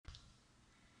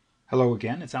Hello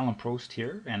again, it's Alan Prost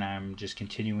here, and I'm just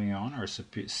continuing on our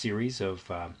series of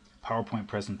PowerPoint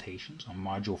presentations on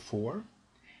Module 4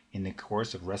 in the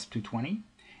course of RESP 220,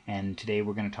 and today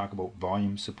we're going to talk about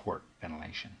volume support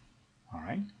ventilation.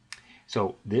 Alright,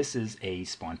 so this is a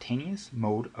spontaneous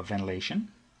mode of ventilation,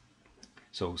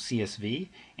 so CSV,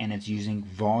 and it's using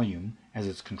volume as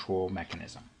its control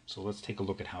mechanism. So let's take a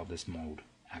look at how this mode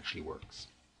actually works.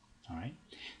 Alright,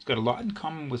 it's got a lot in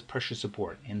common with pressure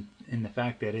support in the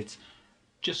fact that it's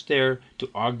just there to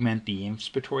augment the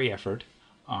inspiratory effort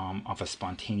of a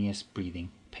spontaneous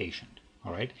breathing patient.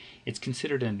 Alright, it's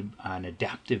considered an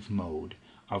adaptive mode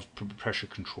of pressure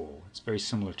control. It's very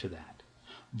similar to that.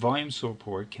 Volume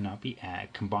support cannot be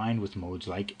combined with modes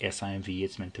like SIMV.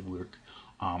 It's meant to work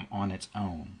on its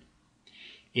own.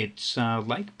 It's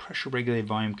like pressure regulated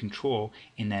volume control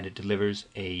in that it delivers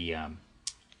a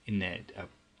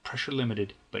pressure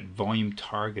limited but volume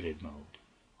targeted mode.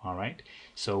 Alright,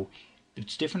 so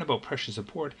what's different about pressure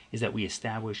support is that we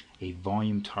establish a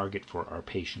volume target for our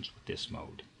patients with this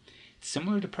mode. It's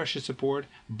similar to pressure support,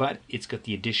 but it's got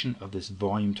the addition of this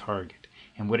volume target.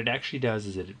 And what it actually does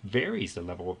is it varies the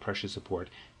level of pressure support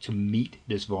to meet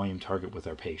this volume target with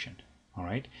our patient.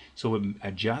 Alright, so it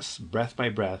adjusts breath by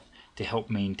breath to help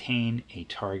maintain a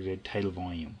targeted tidal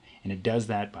volume, and it does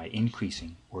that by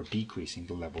increasing or decreasing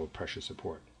the level of pressure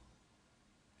support.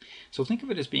 So think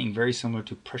of it as being very similar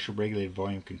to pressure regulated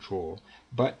volume control,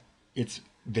 but it's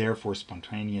there for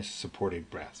spontaneous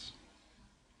supported breaths.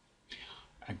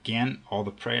 Again, all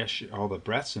the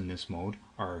breaths in this mode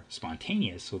are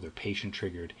spontaneous, so they're patient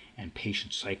triggered and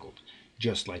patient cycled,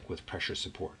 just like with pressure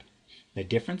support. The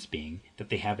difference being that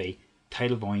they have a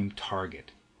tidal volume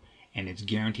target, and it's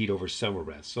guaranteed over several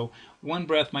breaths. So one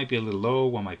breath might be a little low,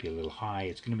 one might be a little high.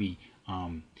 It's going to be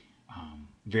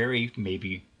vary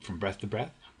maybe from breath to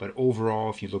breath, but overall,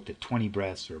 if you looked at 20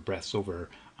 breaths or breaths over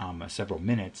several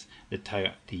minutes,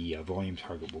 the volume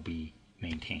target will be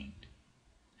maintained.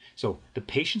 So the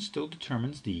patient still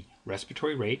determines the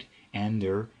respiratory rate and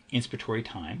their inspiratory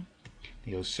time.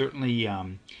 They'll certainly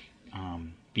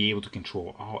be able to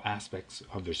control all aspects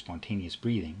of their spontaneous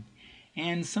breathing.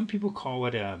 And some people call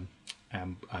it a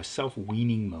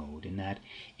self-weaning mode, in that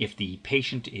if the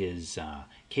patient is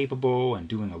capable and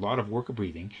doing a lot of work of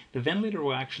breathing, the ventilator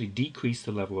will actually decrease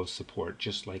the level of support,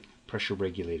 just like pressure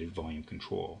regulated volume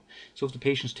control. So if the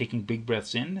patient's taking big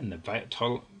breaths in and the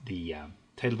tidal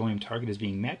volume target is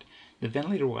being met, the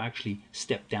ventilator will actually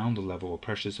step down the level of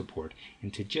pressure support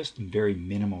into just very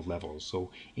minimal levels, so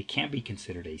it can be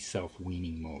considered a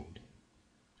self-weaning mode.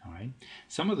 Alright.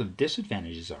 Some of the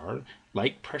disadvantages are,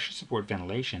 like pressure support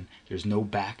ventilation, there's no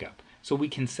backup. So we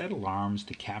can set alarms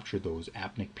to capture those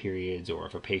apneic periods, or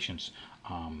if a patient's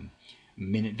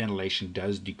minute ventilation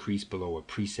does decrease below a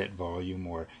preset volume,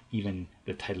 or even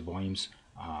the tidal volumes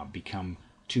become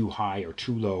too high or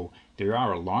too low. There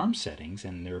are alarm settings,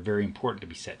 and they're very important to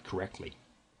be set correctly.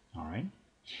 Alright.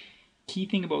 Key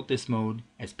thing about this mode,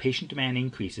 as patient demand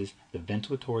increases, the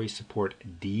ventilatory support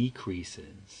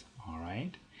decreases.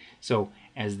 Alright. So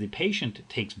as the patient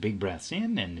takes big breaths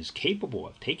in and is capable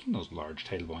of taking those large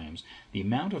tidal volumes, the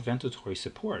amount of ventilatory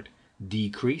support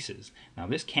decreases. Now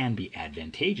this can be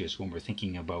advantageous when we're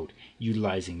thinking about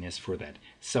utilizing this for that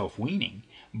self-weaning,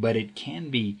 but it can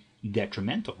be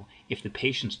detrimental if the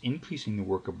patient's increasing the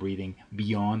work of breathing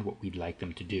beyond what we'd like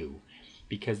them to do,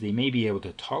 because they may be able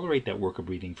to tolerate that work of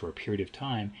breathing for a period of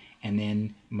time and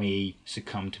then may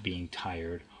succumb to being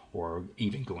tired or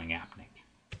even going apneic.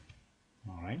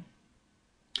 Alright,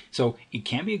 so it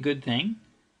can be a good thing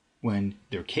when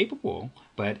they're capable,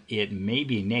 but it may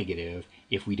be negative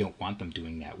if we don't want them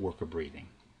doing that work of breathing.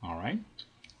 Alright,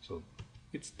 so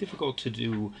it's difficult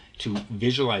to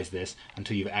visualize this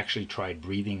until you've actually tried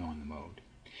breathing on the mode.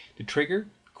 The trigger,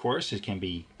 of course, it can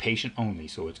be patient only,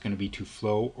 so it's going to be to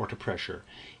flow or to pressure.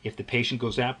 If the patient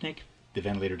goes apneic, the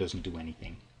ventilator doesn't do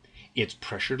anything. It's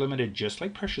pressure limited just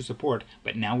like pressure support,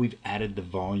 but now we've added the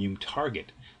volume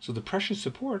target. So the pressure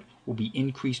support will be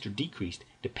increased or decreased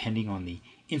depending on the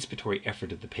inspiratory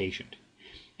effort of the patient.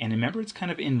 And remember, it's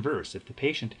kind of inverse. If the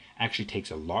patient actually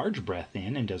takes a large breath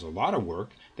in and does a lot of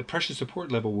work, the pressure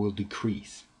support level will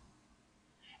decrease.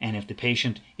 And if the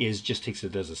patient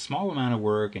does a small amount of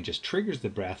work and just triggers the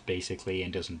breath basically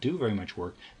and doesn't do very much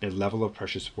work, the level of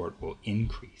pressure support will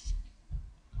increase.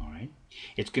 Alright,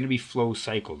 it's going to be flow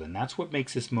cycled, and that's what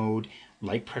makes this mode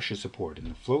like pressure support.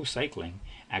 And the flow cycling,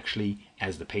 actually,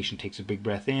 as the patient takes a big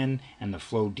breath in and the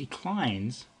flow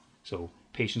declines, so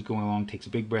patient going along takes a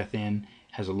big breath in,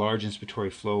 has a large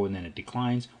inspiratory flow, and then it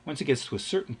declines. Once it gets to a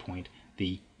certain point,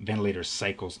 the ventilator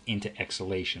cycles into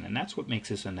exhalation, and that's what makes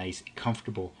this a nice,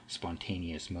 comfortable,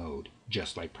 spontaneous mode,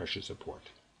 just like pressure support.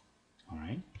 All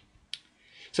right.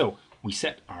 So we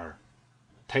set our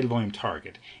tidal volume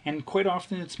target, and quite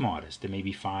often it's modest. It may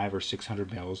be 500 or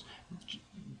 600 mils,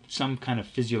 some kind of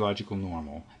physiological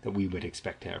normal that we would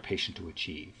expect our patient to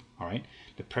achieve. All right.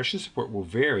 The pressure support will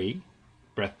vary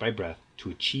breath by breath to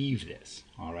achieve this.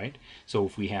 All right. So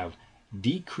if we have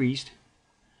decreased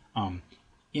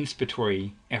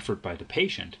inspiratory effort by the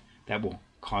patient, that will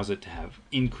cause it to have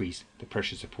increased the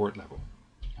pressure support level.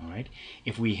 All right.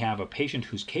 If we have a patient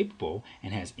who's capable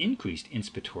and has increased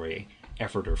inspiratory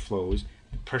effort or flows,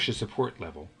 the pressure support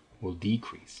level will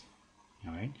decrease.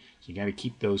 All right. So you got to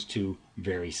keep those two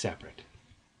very separate.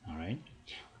 All right.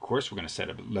 Of course, we're going to set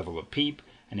a level of PEEP,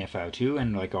 an FiO2,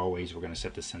 and like always, we're going to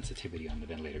set the sensitivity on the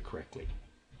ventilator correctly.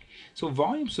 So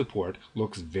volume support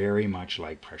looks very much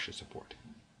like pressure support.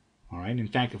 All right. In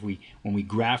fact, when we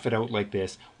graph it out like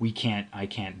this, I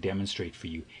can't demonstrate for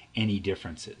you any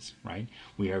differences. Right.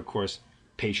 We are, of course,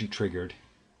 patient triggered.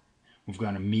 We've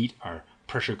got to meet our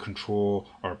pressure control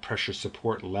or pressure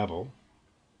support level.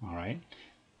 All right.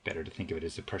 Better to think of it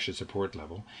as the pressure support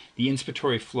level. The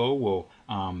inspiratory flow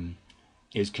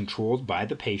is controlled by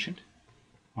the patient.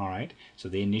 All right. So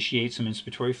they initiate some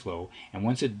inspiratory flow, and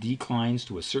once it declines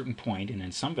to a certain point, and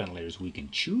in some ventilators we can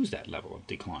choose that level of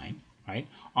decline. Right?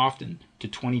 Often to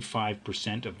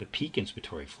 25% of the peak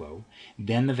inspiratory flow,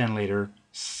 then the ventilator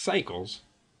cycles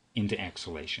into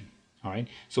exhalation. All right?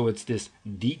 So it's this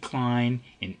decline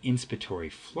in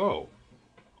inspiratory flow,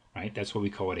 right? That's what we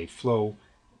call it, a flow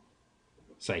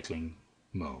cycling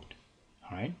mode.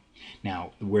 All right?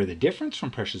 Now, where the difference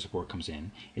from pressure support comes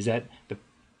in is that the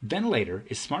ventilator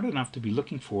is smart enough to be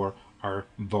looking for our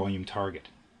volume target,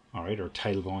 all right, or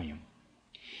tidal volume.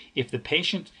 If the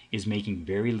patient is making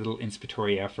very little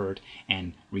inspiratory effort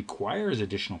and requires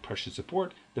additional pressure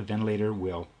support, the ventilator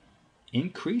will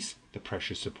increase the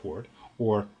pressure support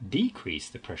or decrease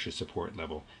the pressure support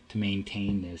level to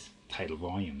maintain this tidal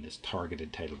volume, this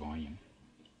targeted tidal volume.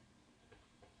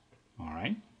 All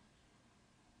right?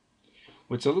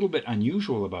 What's a little bit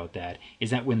unusual about that is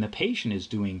that when the patient is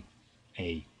doing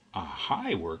a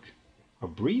high work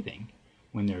of breathing,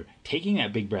 when they're taking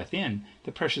that big breath in,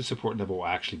 the pressure support level will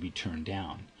actually be turned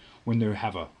down. When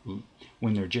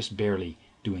they're just barely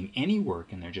doing any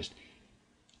work and they're just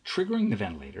triggering the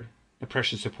ventilator, the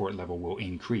pressure support level will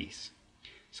increase.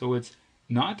 So it's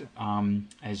not,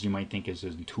 as you might think, as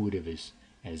intuitive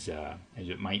as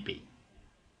it might be.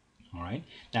 All right.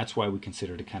 That's why we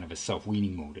consider it a kind of a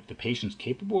self-weaning mode. If the patient's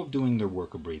capable of doing their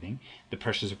work of breathing, the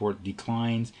pressure support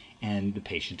declines, and the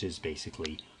patient is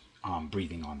basically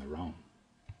breathing on their own.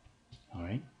 All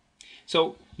right.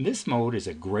 So this mode is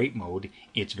a great mode.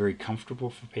 It's very comfortable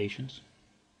for patients,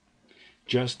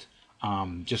 just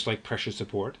like pressure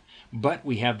support. But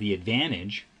we have the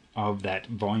advantage of that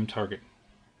volume target,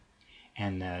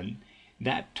 and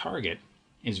that target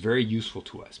is very useful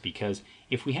to us, because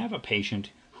if we have a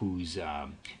patient who's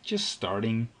just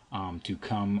starting to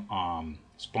come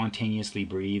spontaneously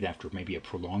breathe after maybe a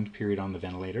prolonged period on the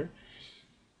ventilator,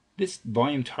 this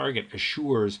volume target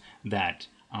assures that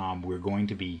we're going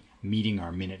to be meeting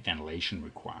our minute ventilation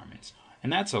requirements.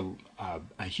 And that's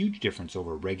a huge difference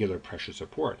over regular pressure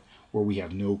support, where we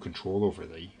have no control over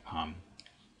the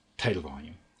tidal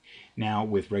volume. Now,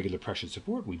 with regular pressure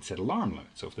support, we'd set alarm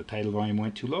limits. So if the tidal volume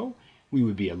went too low, we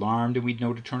would be alarmed and we'd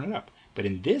know to turn it up. But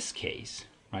in this case,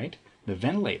 right, the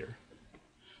ventilator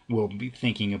will be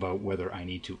thinking about whether I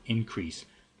need to increase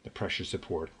the pressure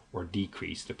support or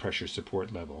decrease the pressure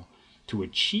support level to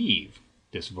achieve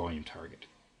this volume target.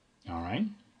 All right?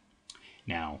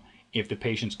 Now, if the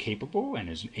patient's capable and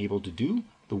is able to do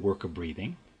the work of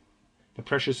breathing, the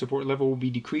pressure support level will be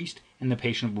decreased and the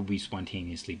patient will be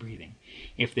spontaneously breathing.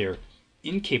 If they're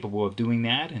incapable of doing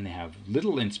that and they have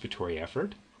little inspiratory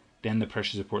effort, then the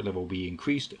pressure support level will be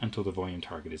increased until the volume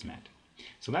target is met.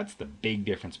 So that's the big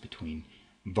difference between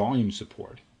volume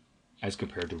support as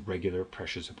compared to regular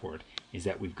pressure support, is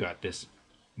that we've got this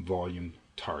volume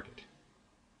target.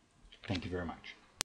 Thank you very much.